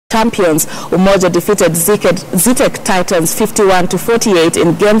Champions. Umoja defeated Zetech Titans 51-48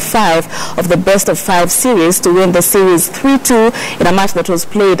 in Game 5 of the best-of-5 series to win the series 3-2 in a match that was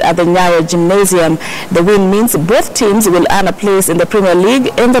played at the Nyayo Gymnasium. The win means both teams will earn a place in the Premier League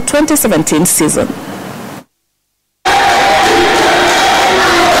in the 2017 season.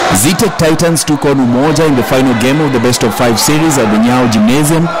 Zetech Titans took on Umoja in the final game of the best-of-5 series at the Nyayo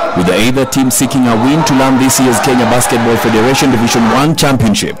Gymnasium, with either team seeking a win to land this year's Kenya Basketball Federation Division 1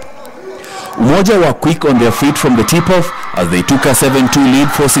 championship. Umoja were quick on their feet from the tip-off as they took a 7-2 lead,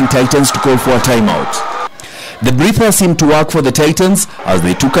 forcing Titans to call for a timeout. The breather seemed to work for the Titans as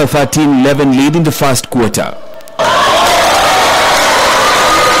they took a 13-11 lead in the first quarter.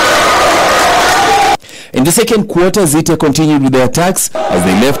 In the second quarter, Zetech continued with their attacks as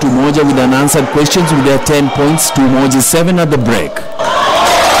they left Umoja with unanswered questions with their 10 points to Umoja's 7 at the break.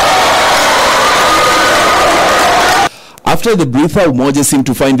 After the breather, Umoja seemed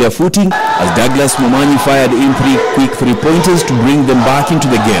to find their footing as Douglas Momanyi fired in 3 quick three-pointers to bring them back into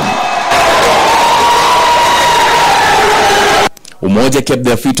the game. Umoja kept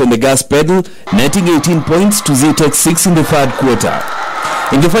their feet on the gas pedal, netting 18 points to Zetech's 6 in the third quarter.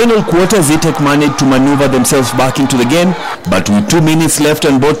 In the final quarter, Zetech managed to maneuver themselves back into the game, but with 2 minutes left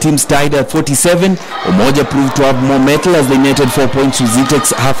and both teams tied at 47, Umoja proved to have more mettle as they netted 4 points to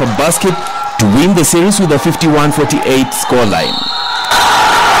Zetech's half a basket to win the series with a 51-48 scoreline.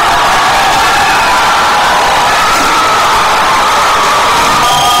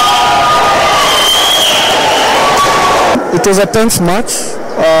 It was a tense match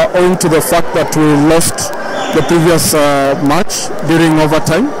owing to the fact that we lost the previous match during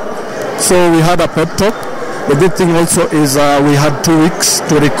overtime, so we had a pep talk. The good thing also is we had 2 weeks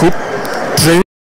to recoup, train.